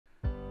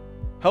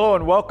Hello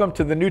and welcome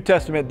to the New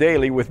Testament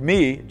Daily with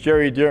me,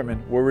 Jerry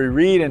Dirmann, where we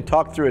read and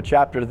talk through a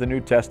chapter of the New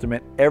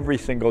Testament every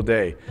single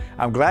day.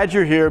 I'm glad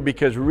you're here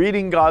because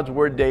reading God's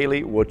Word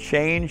daily will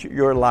change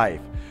your life.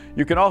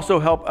 You can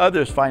also help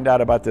others find out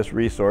about this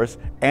resource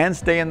and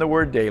stay in the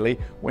Word daily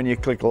when you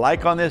click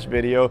like on this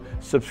video,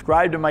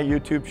 subscribe to my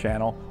YouTube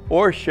channel,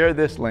 or share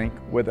this link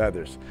with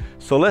others.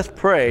 So let's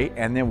pray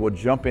and then we'll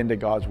jump into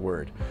God's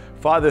Word.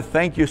 Father,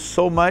 thank you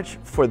so much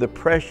for the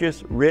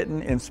precious,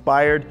 written,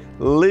 inspired,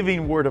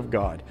 living Word of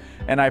God.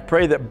 And I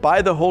pray that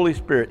by the Holy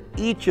Spirit,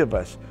 each of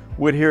us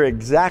would hear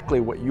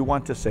exactly what you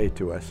want to say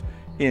to us.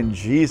 In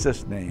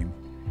Jesus' name,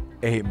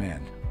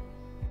 amen.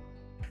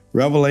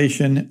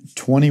 Revelation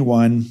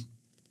 21,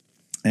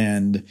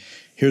 and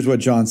here's what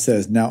John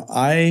says. Now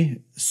I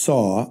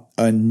saw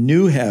a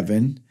new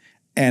heaven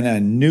and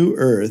a new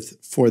earth,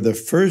 for the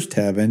first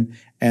heaven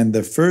and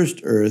the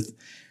first earth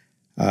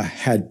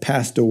had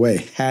passed away.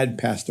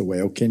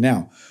 Okay,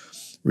 now,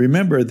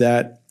 remember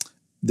that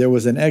there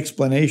was an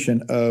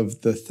explanation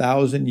of the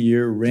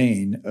 1,000-year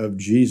reign of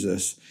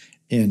Jesus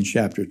in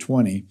chapter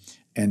 20.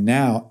 And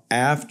now,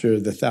 after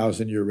the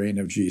 1,000-year reign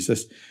of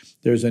Jesus,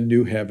 there's a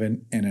new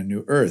heaven and a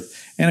new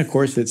earth. And of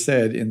course, it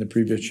said in the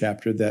previous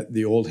chapter that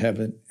the old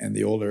heaven and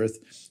the old earth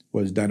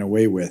was done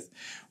away with.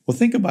 Well,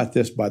 think about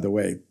this, by the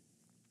way.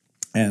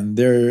 And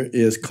there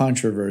is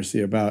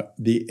controversy about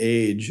the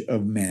age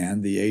of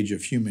man, the age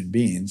of human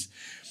beings.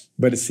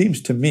 But it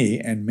seems to me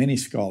and many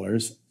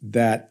scholars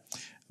that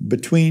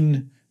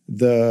between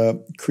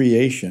the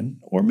creation,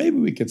 or maybe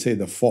we could say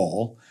the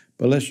fall,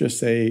 but let's just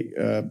say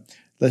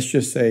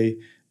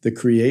the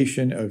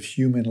creation of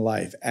human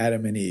life,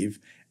 Adam and Eve,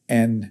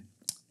 and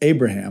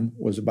Abraham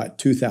was about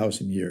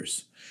 2,000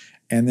 years.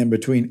 And then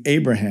between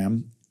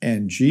Abraham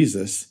and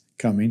Jesus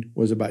coming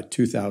was about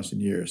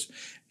 2,000 years.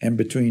 And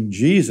between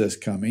Jesus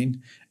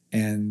coming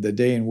and the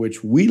day in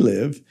which we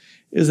live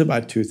is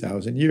about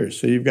 2,000 years.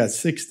 So you've got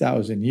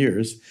 6,000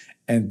 years.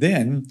 And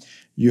then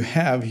you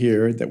have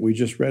here that we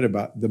just read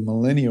about the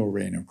millennial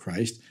reign of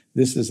Christ.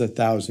 This is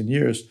 1,000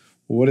 years.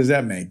 Well, what does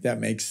that make? That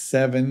makes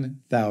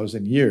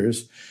 7,000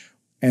 years,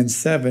 and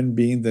 7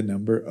 being the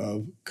number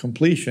of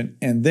completion.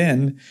 And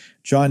then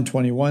John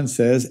 21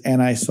 says,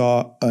 and I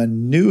saw a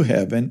new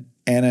heaven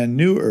and a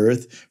new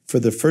earth, for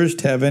the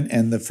first heaven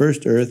and the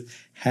first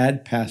earth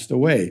had passed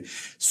away.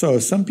 So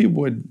some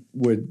people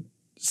would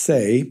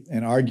say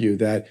and argue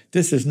that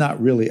this is not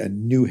really a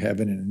new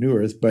heaven and a new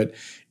earth, but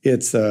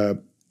it's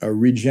a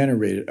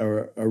regenerated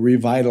or a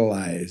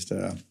revitalized,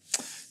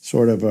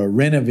 sort of a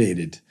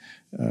renovated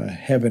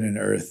heaven and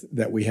earth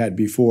that we had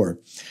before.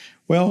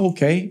 Well,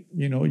 okay,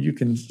 you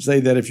can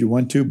say that if you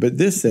want to, but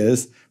this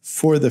says,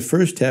 for the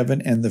first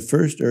heaven and the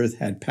first earth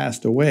had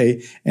passed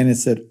away, and it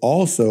said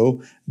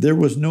also there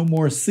was no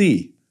more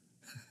sea.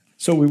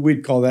 So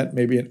we'd call that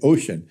maybe an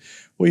ocean.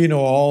 Well,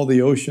 all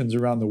the oceans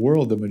around the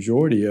world, the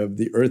majority of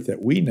the earth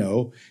that we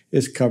know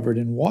is covered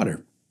in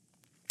water.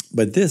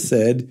 But this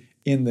said,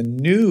 in the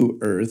new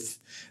earth,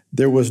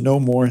 there was no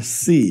more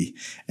sea.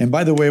 And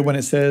by the way, when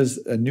it says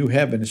a new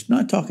heaven, it's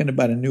not talking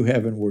about a new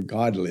heaven where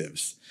God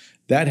lives.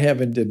 That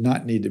heaven did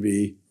not need to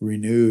be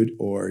renewed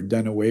or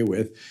done away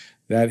with.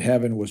 That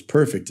heaven was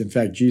perfect. In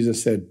fact,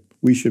 Jesus said,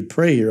 we should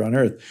pray here on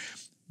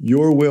earth.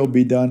 Your will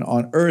be done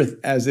on earth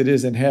as it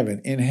is in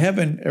heaven. In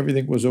heaven,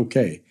 everything was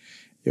okay.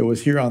 It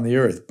was here on the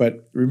earth.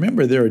 But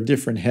remember, there are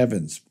different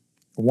heavens.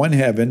 One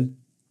heaven,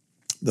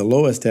 the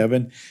lowest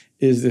heaven,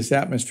 is this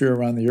atmosphere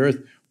around the earth.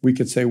 We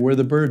could say where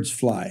the birds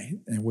fly,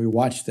 and we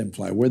watch them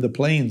fly, where the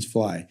planes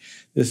fly.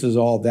 This is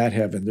all that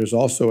heaven. There's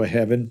also a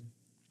heaven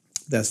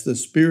that's the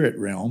spirit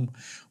realm,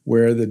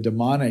 where the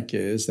demonic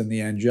is and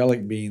the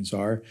angelic beings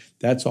are.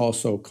 That's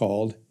also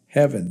called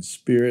heaven,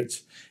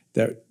 spirits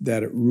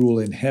that rule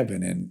in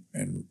heaven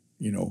and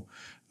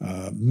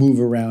move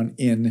around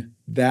in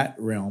that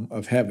realm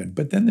of heaven.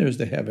 But then there's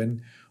the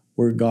heaven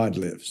where God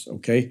lives,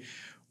 okay?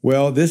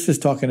 Well, this is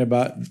talking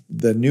about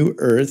the new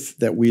earth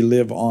that we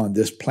live on,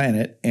 this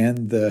planet,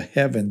 and the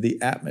heaven,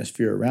 the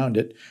atmosphere around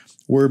it,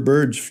 where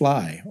birds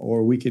fly,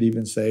 or we could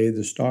even say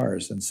the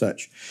stars and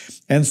such.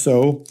 And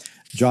so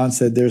John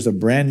said there's a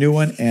brand new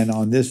one, and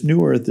on this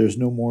new earth, there's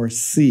no more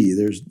sea.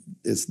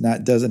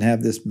 Doesn't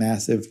have this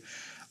massive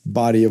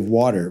body of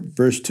water.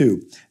 Verse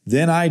 2,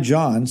 then I,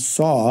 John,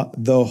 saw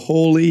the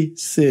holy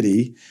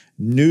city,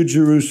 New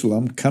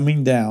Jerusalem,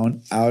 coming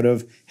down out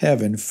of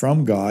heaven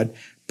from God,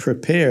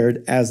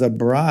 prepared as a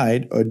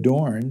bride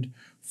adorned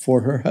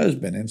for her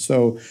husband. And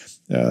so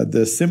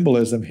the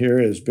symbolism here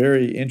is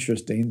very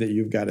interesting, that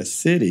you've got a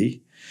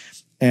city,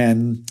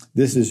 and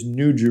this is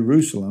New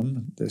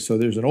Jerusalem. So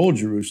there's an old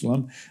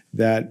Jerusalem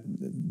that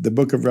the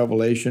book of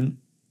Revelation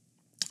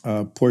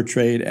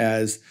portrayed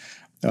as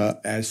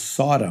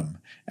Sodom,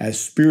 as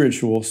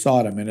spiritual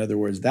Sodom. In other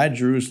words, that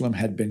Jerusalem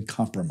had been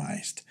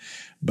compromised.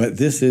 But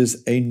this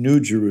is a new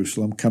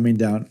Jerusalem coming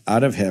down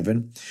out of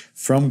heaven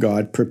from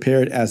God,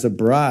 prepared as a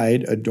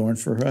bride adorned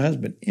for her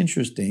husband.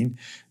 Interesting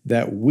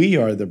that we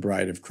are the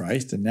bride of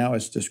Christ, and now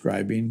it's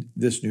describing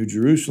this new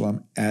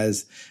Jerusalem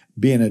as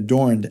being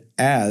adorned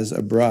as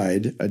a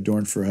bride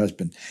adorned for her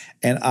husband.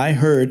 And I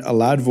heard a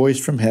loud voice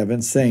from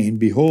heaven saying,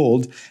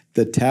 Behold,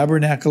 the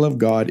tabernacle of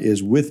God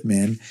is with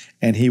men,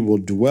 and he will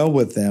dwell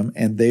with them,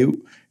 and they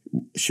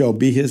shall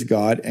be his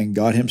God, and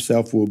God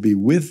himself will be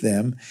with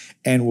them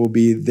and will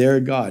be their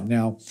God.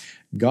 Now,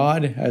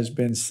 God has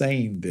been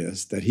saying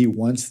this, that he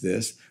wants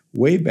this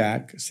way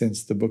back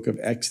since the book of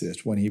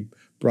Exodus, when he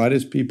brought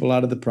his people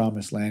out of the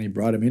promised land. He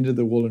brought them into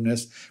the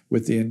wilderness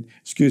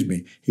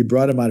he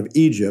brought them out of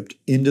Egypt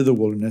into the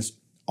wilderness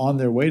on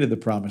their way to the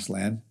promised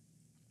land.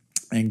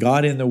 And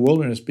God in the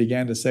wilderness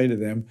began to say to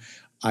them,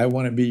 I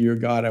want to be your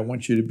God. I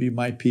want you to be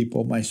my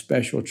people, my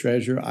special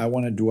treasure. I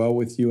want to dwell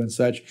with you and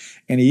such.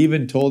 And he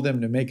even told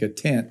them to make a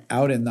tent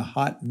out in the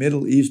hot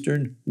Middle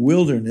Eastern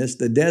wilderness,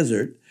 the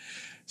desert,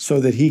 so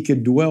that he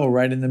could dwell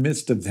right in the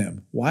midst of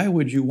them. Why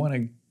would you want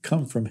to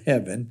come from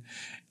heaven?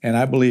 And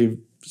I believe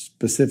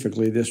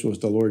specifically this was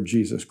the Lord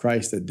Jesus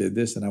Christ that did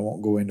this, and I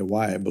won't go into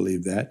why I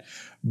believe that.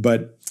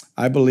 But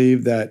I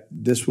believe that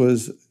this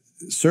was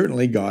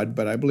certainly God,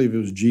 but I believe it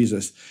was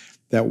Jesus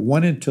that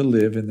wanted to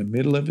live in the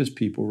middle of his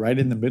people, right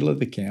in the middle of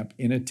the camp,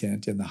 in a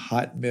tent in the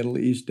hot Middle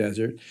East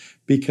desert,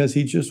 because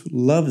he just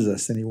loves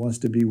us and he wants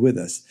to be with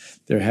us.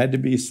 There had to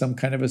be some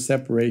kind of a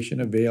separation,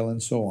 a veil,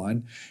 and so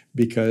on,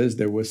 because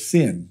there was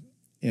sin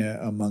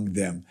among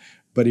them,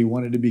 but he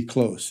wanted to be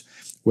close.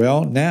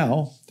 Well,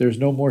 now there's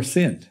no more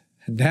sin.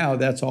 Now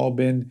that's all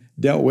been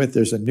dealt with.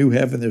 There's a new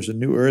heaven, there's a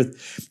new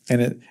earth.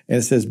 And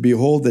it says,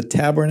 Behold, the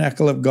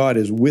tabernacle of God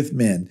is with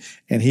men,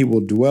 and he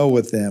will dwell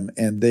with them,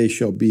 and they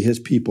shall be his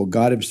people.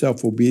 God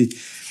himself will be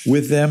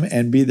with them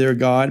and be their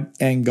God,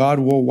 and God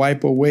will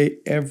wipe away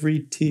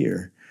every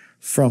tear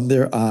from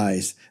their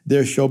eyes.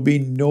 There shall be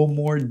no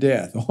more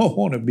death. Oh, I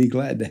want to be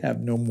glad to have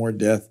no more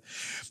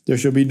death. There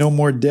shall be no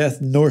more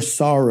death, nor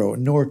sorrow,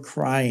 nor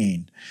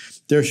crying.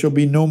 There shall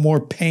be no more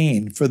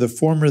pain, for the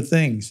former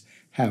things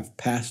have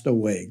passed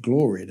away.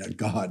 Glory to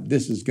God.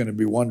 This is going to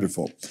be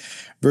wonderful.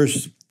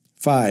 Verse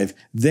 5,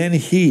 Then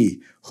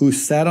he who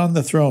sat on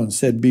the throne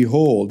said,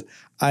 Behold,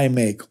 I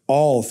make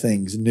all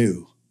things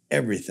new.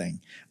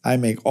 Everything. I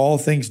make all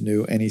things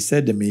new. And he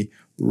said to me,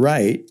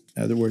 Write,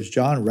 in other words,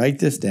 John, write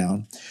this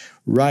down.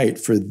 Write,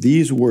 for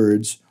these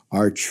words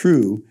are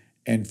true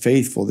and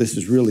faithful. This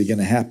is really going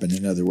to happen,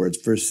 in other words.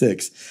 Verse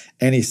 6,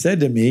 And he said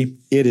to me,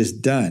 It is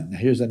done. Now,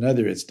 here's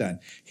another it's done.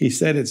 He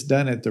said it's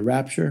done at the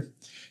rapture.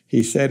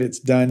 He said it's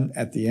done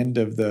at the end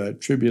of the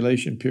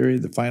tribulation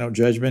period, the final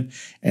judgment.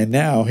 And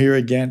now, here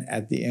again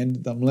at the end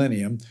of the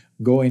millennium,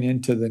 going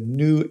into the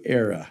new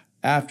era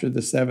after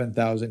the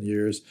 7,000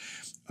 years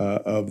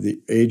of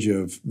the age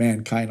of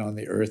mankind on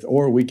the earth,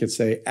 or we could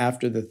say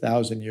after the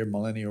 1,000-year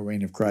millennial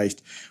reign of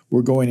Christ,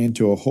 we're going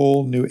into a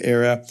whole new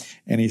era.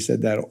 And he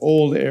said that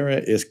old era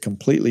is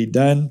completely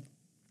done.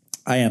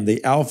 I am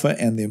the Alpha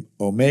and the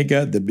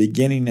Omega, the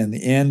beginning and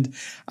the end.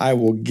 I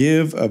will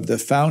give of the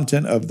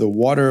fountain of the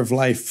water of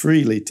life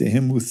freely to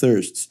him who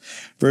thirsts.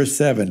 Verse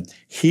 7,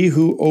 He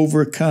who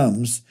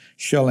overcomes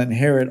shall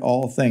inherit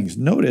all things.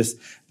 Notice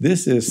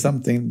this is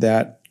something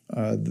that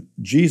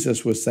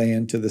Jesus was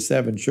saying to the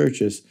 7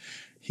 churches.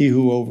 He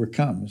who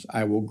overcomes,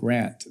 I will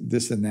grant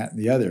this and that and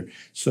the other.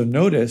 So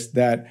notice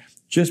that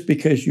just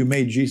because you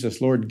made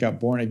Jesus Lord and got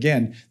born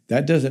again,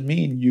 that doesn't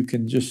mean you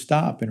can just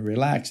stop and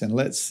relax and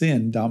let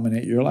sin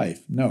dominate your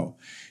life. No,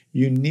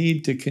 you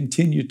need to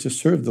continue to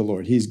serve the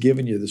Lord. He's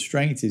given you the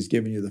strength. He's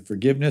given you the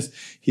forgiveness.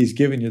 He's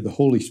given you the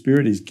Holy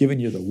Spirit. He's given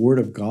you the Word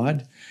of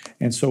God.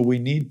 And so we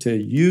need to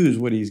use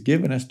what he's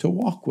given us to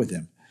walk with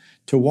him.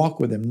 To walk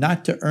with him,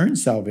 not to earn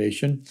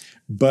salvation,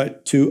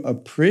 but to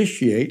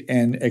appreciate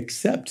and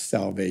accept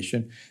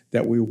salvation,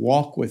 that we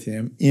walk with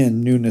him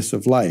in newness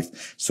of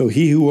life. So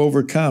he who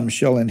overcomes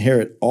shall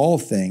inherit all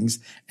things,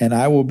 and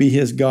I will be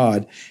his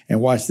God.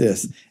 And watch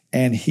this,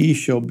 and he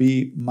shall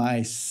be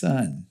my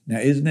son. Now,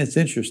 isn't it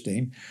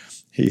interesting?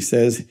 He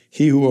says,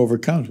 he who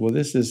overcomes. Well,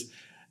 this is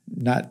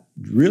not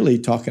really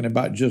talking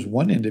about just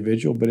one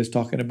individual, but it's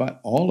talking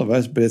about all of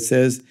us. But it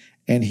says,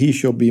 and he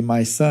shall be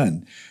my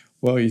son.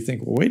 Well, you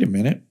think, well, wait a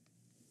minute.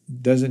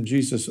 Doesn't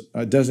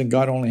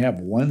God only have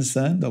one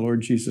son, the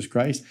Lord Jesus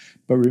Christ?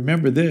 But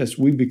remember this,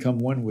 we become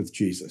one with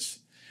Jesus.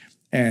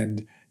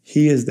 And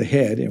he is the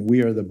head and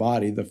we are the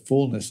body, the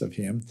fullness of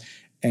him.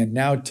 And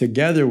now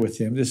together with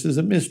him, this is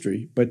a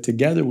mystery, but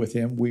together with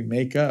him, we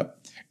make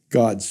up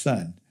God's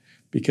son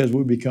because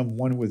we become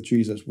one with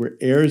Jesus. We're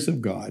heirs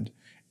of God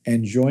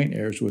and joint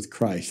heirs with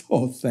Christ.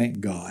 Oh, thank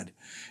God.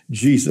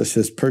 Jesus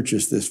has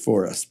purchased this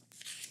for us.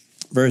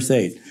 Verse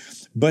 8.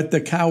 But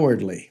the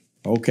cowardly,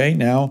 okay,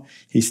 now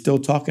he's still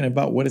talking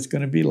about what it's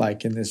going to be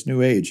like in this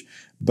new age.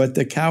 But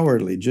the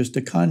cowardly, just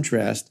to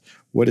contrast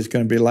what it's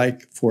going to be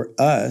like for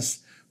us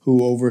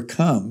who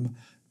overcome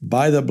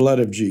by the blood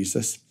of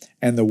Jesus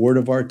and the word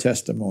of our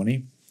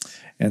testimony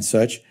and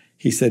such.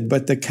 He said,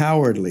 but the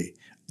cowardly,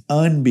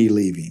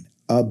 unbelieving,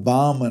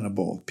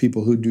 abominable,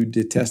 people who do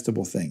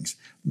detestable things,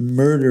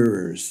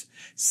 murderers,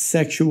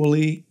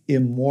 sexually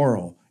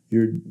immoral,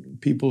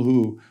 people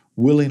who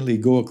willingly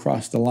go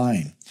across the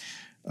line,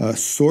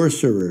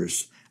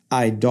 sorcerers,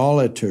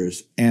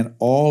 idolaters, and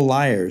all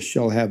liars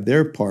shall have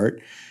their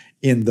part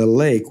in the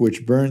lake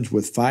which burns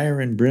with fire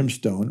and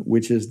brimstone,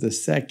 which is the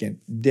second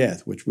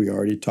death, which we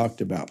already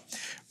talked about.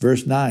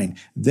 Verse 9,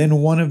 then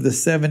one of the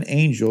seven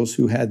angels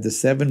who had the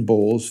seven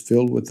bowls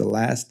filled with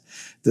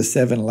the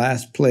seven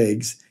last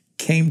plagues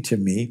came to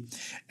me.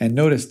 And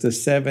notice the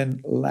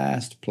seven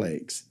last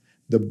plagues,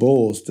 the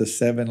bowls, the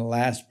seven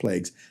last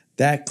plagues.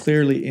 That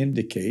clearly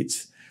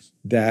indicates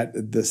that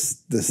the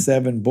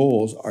seven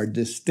bowls are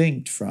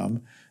distinct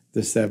from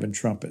the seven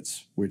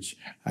trumpets, which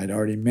I'd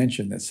already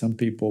mentioned that some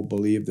people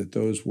believe that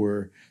those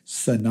were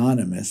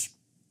synonymous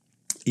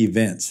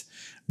events.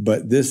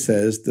 But this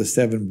says the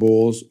seven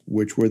bowls,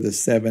 which were the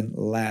seven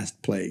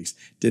last plagues.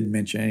 Didn't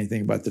mention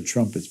anything about the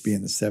trumpets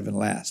being the seven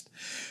last.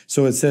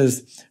 So it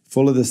says,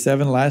 full of the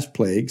seven last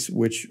plagues,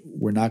 which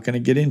we're not going to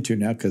get into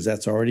now because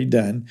that's already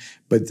done.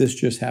 But this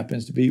just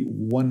happens to be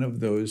one of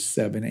those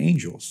seven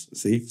angels.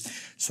 See?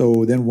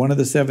 So then one of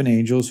the seven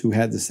angels who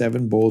had the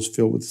seven bowls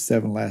filled with the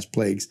seven last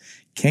plagues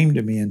came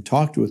to me and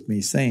talked with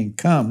me, saying,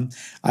 come,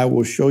 I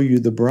will show you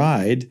the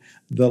bride,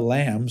 the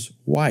Lamb's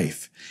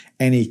wife.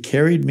 And he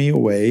carried me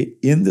away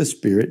in the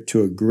Spirit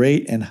to a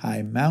great and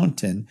high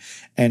mountain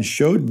and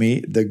showed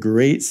me the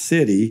great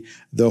city,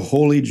 the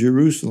holy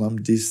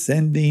Jerusalem,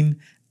 descending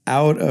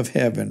out of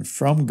heaven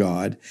from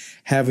God,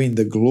 having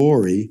the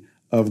glory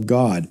of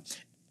God.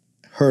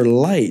 Her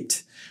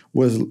light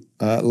was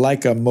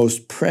like a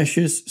most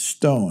precious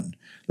stone.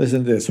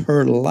 Listen to this.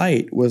 Her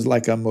light was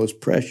like a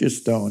most precious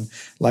stone,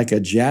 like a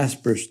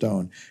jasper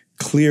stone,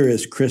 clear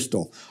as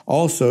crystal.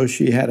 Also,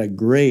 she had a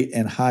great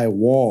and high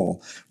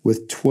wall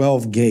with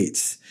 12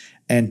 gates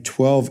and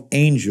 12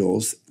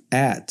 angels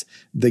at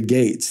the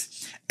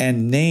gates,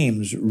 and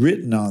names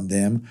written on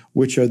them,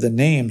 which are the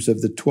names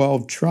of the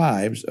 12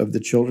 tribes of the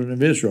children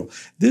of Israel.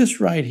 This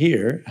right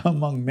here,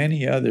 among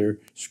many other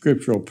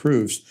scriptural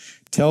proofs,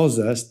 tells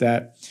us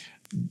that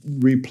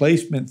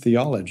replacement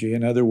theology,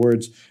 in other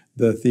words,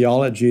 the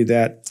theology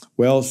that,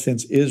 well,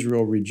 since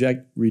Israel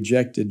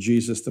rejected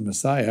Jesus the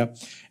Messiah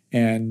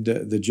and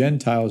the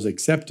Gentiles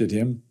accepted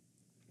him,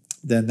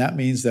 then that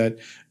means that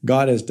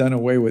God has done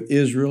away with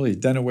Israel. He's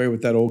done away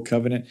with that old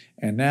covenant,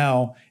 and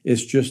now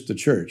it's just the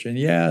church. And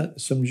yeah,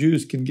 some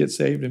Jews can get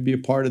saved and be a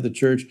part of the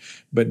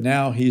church, but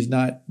now he's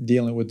not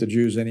dealing with the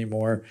Jews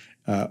anymore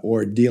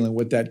or dealing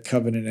with that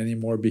covenant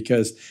anymore,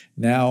 because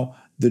now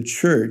the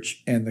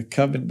church and the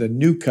covenant, the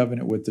new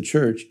covenant with the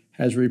church,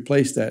 has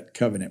replaced that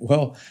covenant.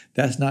 Well,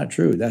 that's not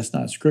true. That's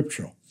not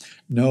scriptural.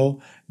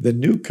 No, the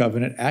new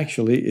covenant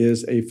actually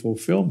is a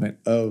fulfillment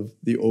of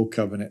the old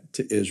covenant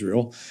to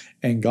Israel,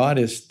 and God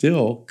is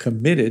still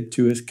committed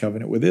to his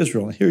covenant with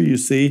Israel. And here you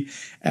see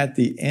at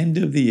the end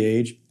of the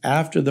age,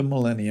 after the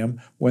millennium,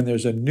 when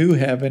there's a new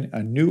heaven,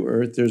 a new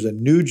earth, there's a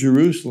new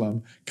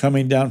Jerusalem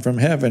coming down from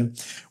heaven.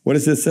 What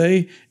does it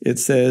say? It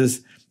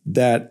says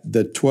that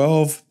the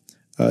 12,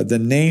 the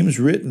names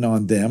written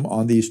on them,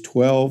 on these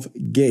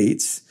 12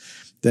 gates,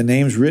 the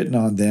names written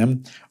on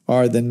them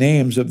are the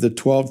names of the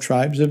 12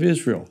 tribes of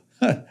Israel.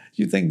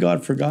 You think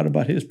God forgot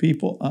about his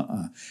people?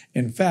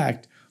 In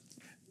fact,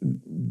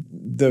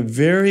 the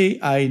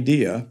very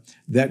idea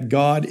that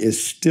God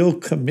is still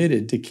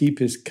committed to keep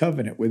his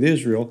covenant with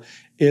Israel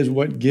is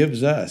what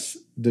gives us,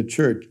 the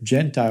church,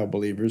 Gentile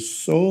believers,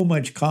 so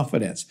much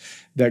confidence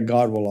that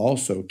God will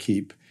also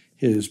keep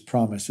his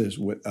promises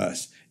with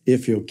us.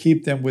 If he'll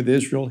keep them with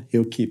Israel,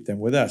 he'll keep them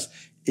with us.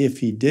 If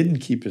he didn't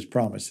keep his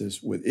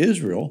promises with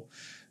Israel,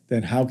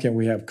 then how can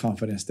we have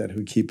confidence that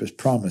he'll keep his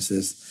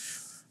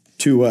promises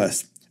to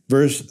us?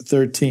 Verse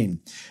 13,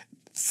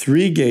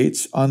 3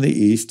 gates on the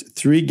east,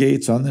 3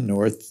 gates on the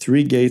north,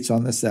 3 gates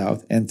on the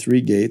south, and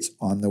 3 gates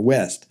on the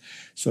west.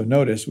 So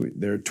notice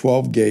there are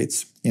 12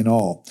 gates in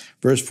all.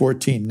 Verse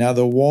 14, now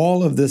the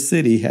wall of the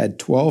city had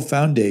 12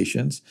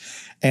 foundations,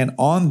 and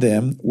on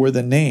them were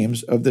the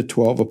names of the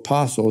 12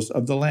 apostles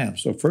of the Lamb.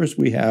 So first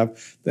we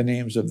have the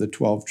names of the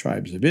 12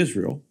 tribes of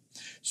Israel.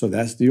 So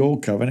that's the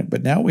old covenant.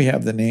 But now we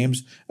have the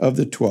names of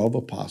the 12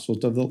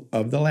 apostles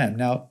of the Lamb.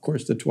 Now, of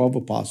course, the 12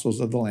 apostles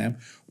of the Lamb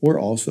were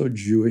also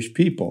Jewish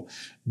people.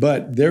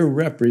 But they're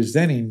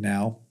representing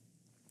now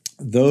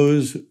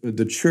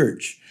the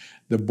church,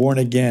 the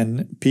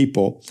born-again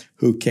people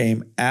who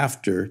came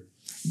after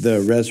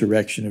the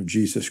resurrection of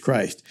Jesus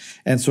Christ.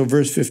 And so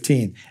verse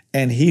 15,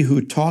 and he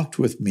who talked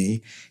with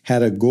me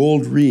had a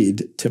gold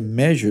reed to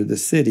measure the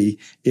city,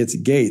 its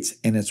gates,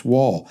 and its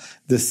wall.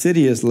 The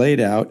city is laid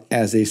out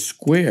as a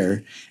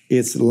square.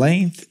 Its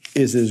length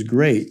is as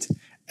great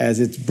as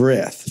its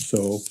breadth.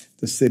 So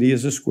the city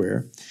is a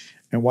square.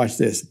 And watch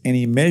this. And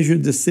he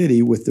measured the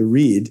city with the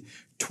reed,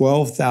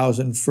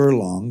 12,000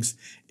 furlongs.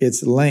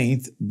 Its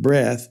length,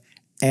 breadth,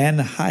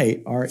 and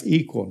height are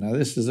equal. Now,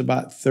 this is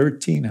about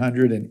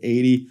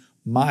 1,380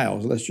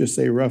 miles. Let's just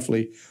say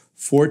roughly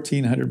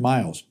 1,400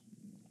 miles.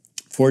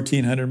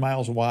 1,400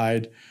 miles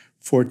wide,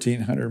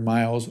 1,400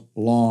 miles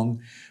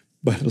long.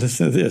 But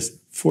listen to this,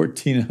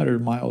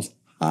 1,400 miles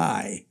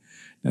high.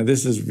 Now,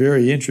 this is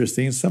very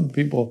interesting. Some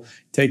people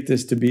take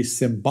this to be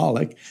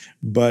symbolic,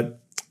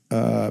 but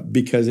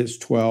because it's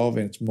 12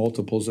 and it's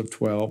multiples of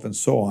 12 and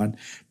so on.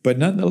 But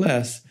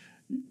nonetheless,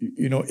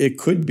 it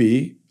could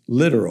be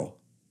literal.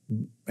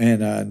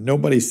 And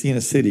nobody's seen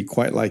a city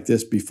quite like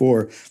this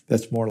before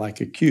that's more like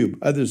a cube.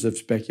 Others have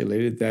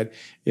speculated that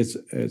it's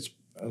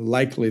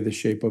likely the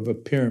shape of a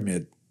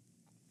pyramid.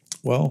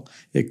 Well,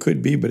 it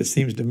could be, but it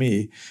seems to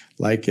me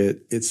like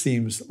it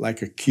seems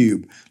like a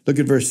cube. Look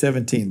at verse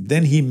 17.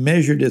 Then he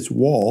measured its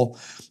wall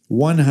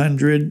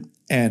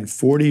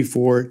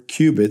 144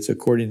 cubits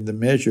according to the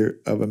measure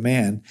of a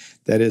man,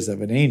 that is,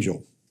 of an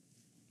angel.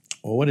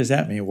 Well, what does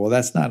that mean? Well,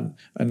 that's not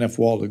enough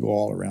wall to go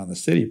all around the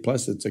city.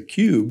 Plus, it's a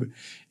cube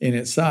in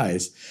its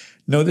size.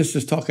 No, this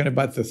is talking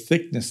about the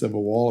thickness of a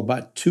wall.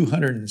 About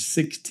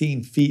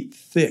 216 feet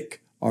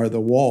thick are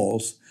the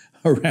walls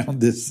around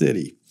this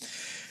city.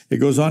 It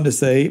goes on to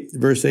say,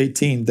 verse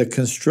 18, the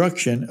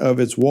construction of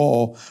its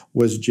wall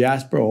was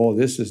jasper. Oh,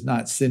 this is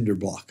not cinder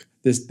block.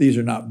 These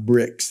are not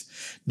bricks.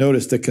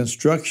 Notice the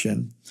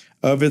construction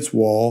of its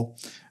wall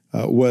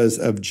was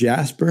of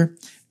jasper,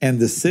 and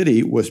the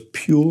city was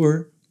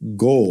pure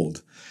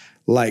gold,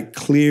 like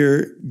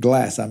clear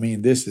glass. I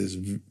mean, this is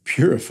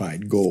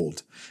purified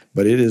gold,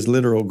 but it is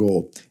literal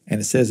gold.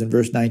 And it says in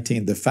verse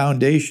 19, the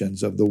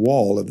foundations of the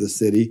wall of the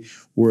city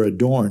were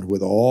adorned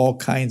with all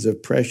kinds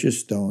of precious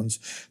stones.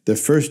 The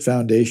first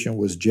foundation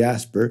was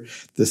jasper,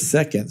 the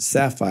second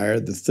sapphire,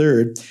 the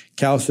third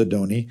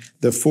chalcedony,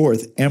 the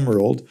fourth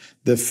emerald,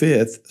 the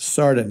fifth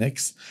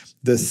sardonyx,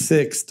 the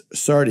sixth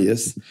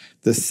sardius,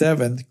 the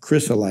seventh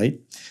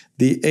chrysolite,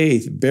 the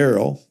eighth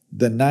beryl,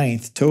 the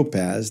ninth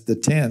topaz, the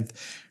 10th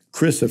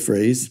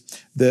chrysoprase,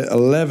 the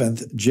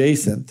 11th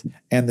jacinth,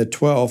 and the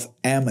 12th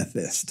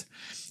amethyst.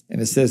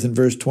 And it says in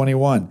verse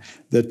 21,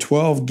 the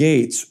 12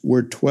 gates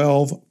were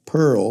 12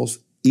 pearls.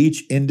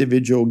 Each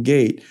individual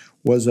gate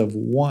was of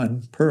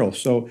one pearl.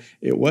 So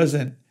they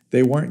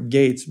weren't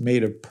gates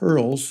made of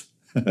pearls.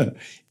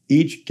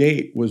 Each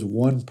gate was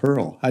one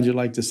pearl. How'd you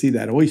like to see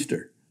that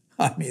oyster?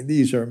 I mean,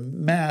 these are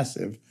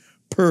massive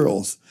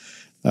pearls.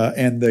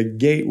 And the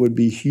gate would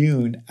be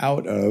hewn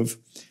out of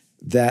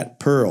that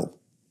pearl,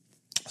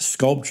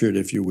 sculptured,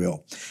 if you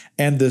will.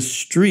 And the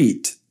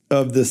street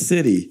of the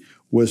city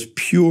was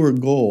pure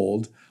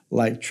gold,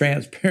 like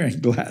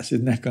transparent glass.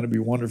 Isn't that going to be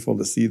wonderful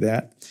to see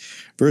that?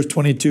 Verse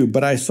 22,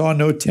 but I saw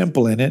no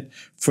temple in it,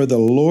 for the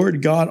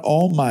Lord God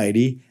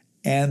Almighty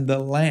and the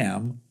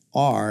Lamb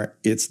are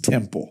its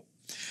temple.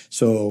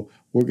 So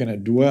we're going to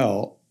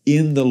dwell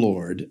in the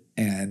Lord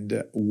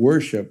and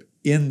worship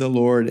in the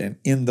Lord and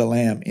in the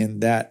Lamb in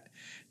that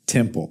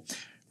temple.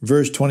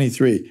 Verse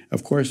 23,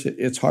 of course,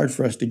 it's hard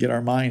for us to get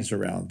our minds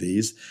around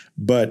these,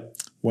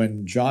 but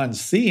when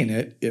John's seeing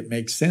it, it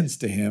makes sense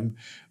to him.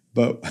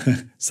 But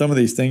some of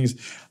these things,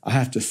 I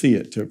have to see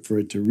it for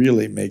it to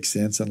really make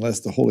sense unless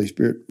the Holy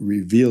Spirit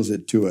reveals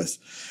it to us.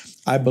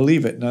 I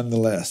believe it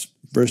nonetheless.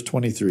 Verse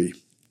 23,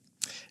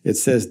 it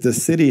says, the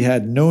city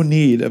had no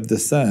need of the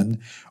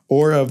sun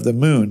or of the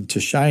moon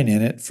to shine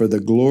in it, for the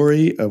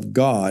glory of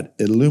God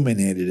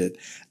illuminated it.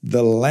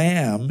 The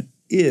Lamb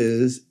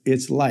is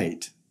its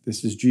light.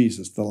 This is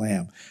Jesus, the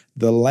Lamb.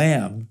 The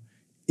Lamb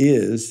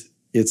is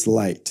its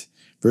light.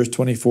 Verse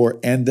 24,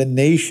 and the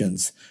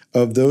nations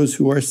of those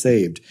who are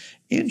saved.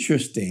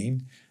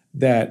 Interesting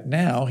that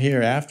now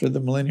here after the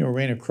millennial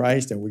reign of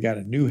Christ, and we got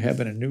a new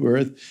heaven, a new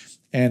earth,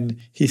 and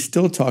he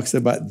still talks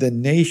about the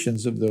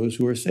nations of those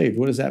who are saved.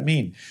 What does that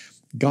mean?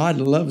 God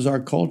loves our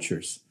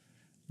cultures.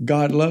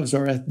 God loves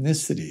our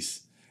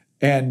ethnicities.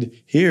 And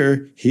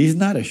here, he's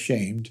not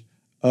ashamed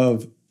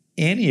of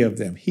any of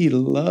them. He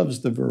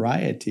loves the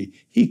variety.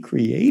 He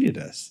created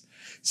us.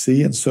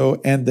 See, and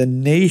the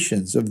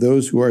nations of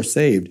those who are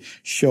saved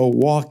shall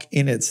walk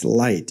in its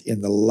light,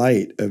 in the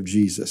light of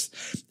Jesus.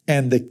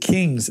 And the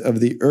kings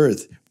of the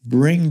earth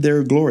bring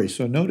their glory.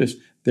 So notice,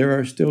 there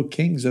are still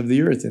kings of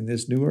the earth in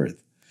this new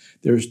earth.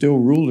 There are still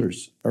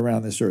rulers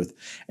around this earth,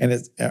 and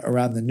it's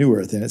around the new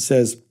earth. And it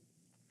says,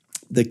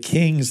 the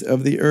kings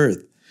of the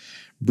earth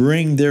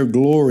bring their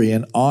glory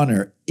and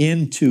honor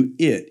into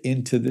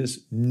this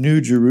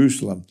new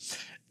Jerusalem,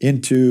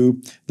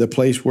 into the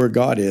place where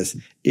God is.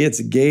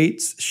 Its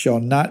gates shall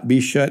not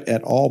be shut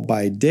at all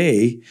by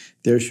day,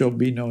 there shall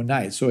be no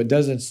night. So it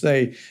doesn't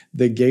say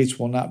the gates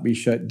will not be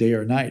shut day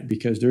or night,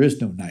 because there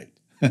is no night.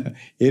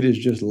 It is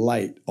just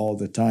light all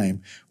the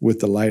time with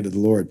the light of the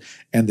Lord.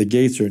 And the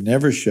gates are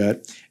never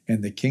shut,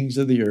 and the kings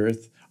of the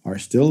earth are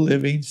still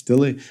living,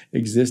 still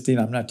existing.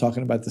 I'm not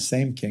talking about the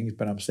same kings,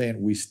 but I'm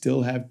saying we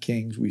still have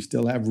kings, we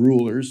still have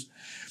rulers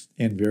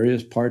in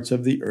various parts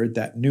of the earth,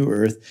 that new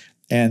earth,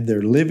 and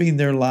they're living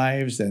their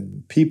lives,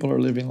 and people are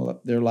living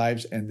their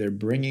lives, and they're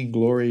bringing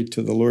glory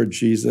to the Lord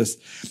Jesus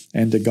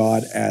and to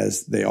God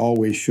as they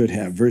always should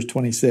have. Verse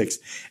 26,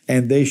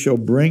 and they shall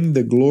bring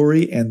the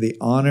glory and the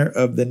honor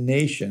of the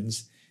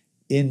nations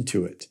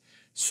into it.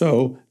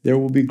 So there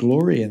will be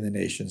glory in the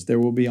nations. There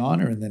will be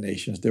honor in the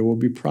nations. There will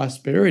be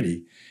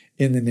prosperity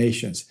in the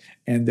nations.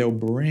 And they'll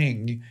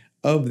bring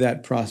of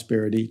that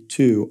prosperity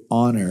to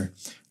honor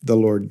the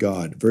Lord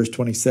God. Verse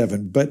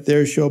 27, but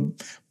there shall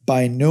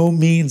by no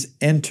means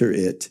enter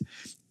it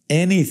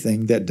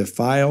anything that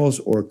defiles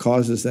or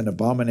causes an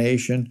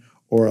abomination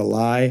or a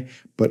lie,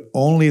 but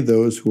only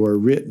those who are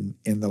written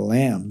in the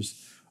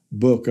Lamb's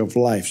book of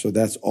life. So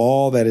that's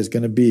all that is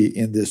going to be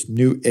in this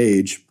new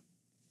age.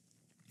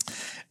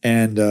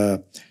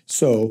 And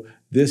so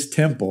this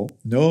temple,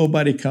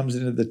 nobody comes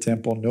into the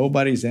temple,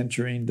 nobody's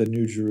entering the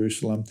New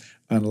Jerusalem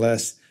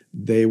unless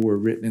they were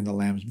written in the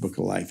Lamb's book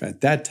of life.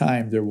 At that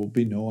time, there will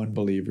be no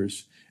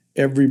unbelievers.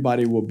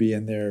 Everybody will be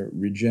in their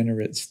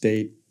regenerate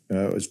state,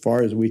 as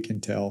far as we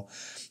can tell,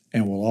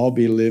 and we'll all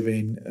be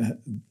living,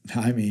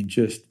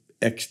 just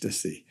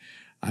ecstasy.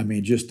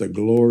 Just the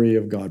glory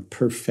of God,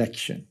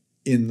 perfection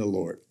in the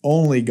Lord.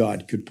 Only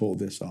God could pull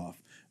this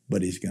off,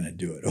 but he's going to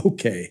do it.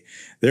 Okay,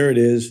 there it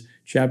is,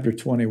 chapter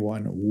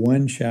 21,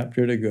 one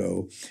chapter to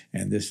go,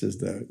 and this is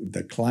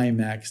the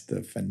climax,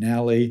 the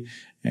finale,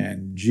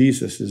 and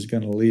Jesus is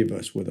going to leave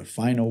us with a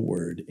final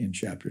word in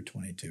chapter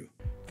 22.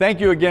 Thank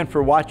you again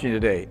for watching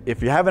today.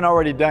 If you haven't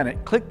already done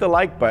it, click the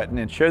like button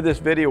and share this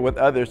video with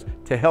others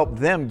to help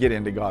them get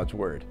into God's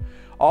Word.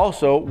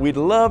 Also, we'd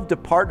love to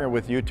partner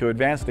with you to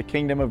advance the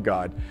kingdom of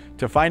God.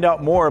 To find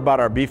out more about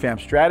our BFAM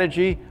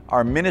strategy,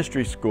 our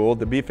ministry school,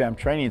 the BFAM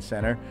Training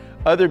Center,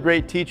 other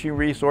great teaching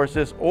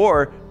resources,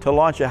 or to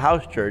launch a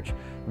house church,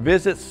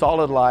 visit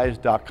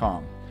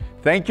solidlives.com.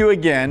 Thank you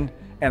again,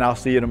 and I'll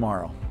see you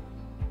tomorrow.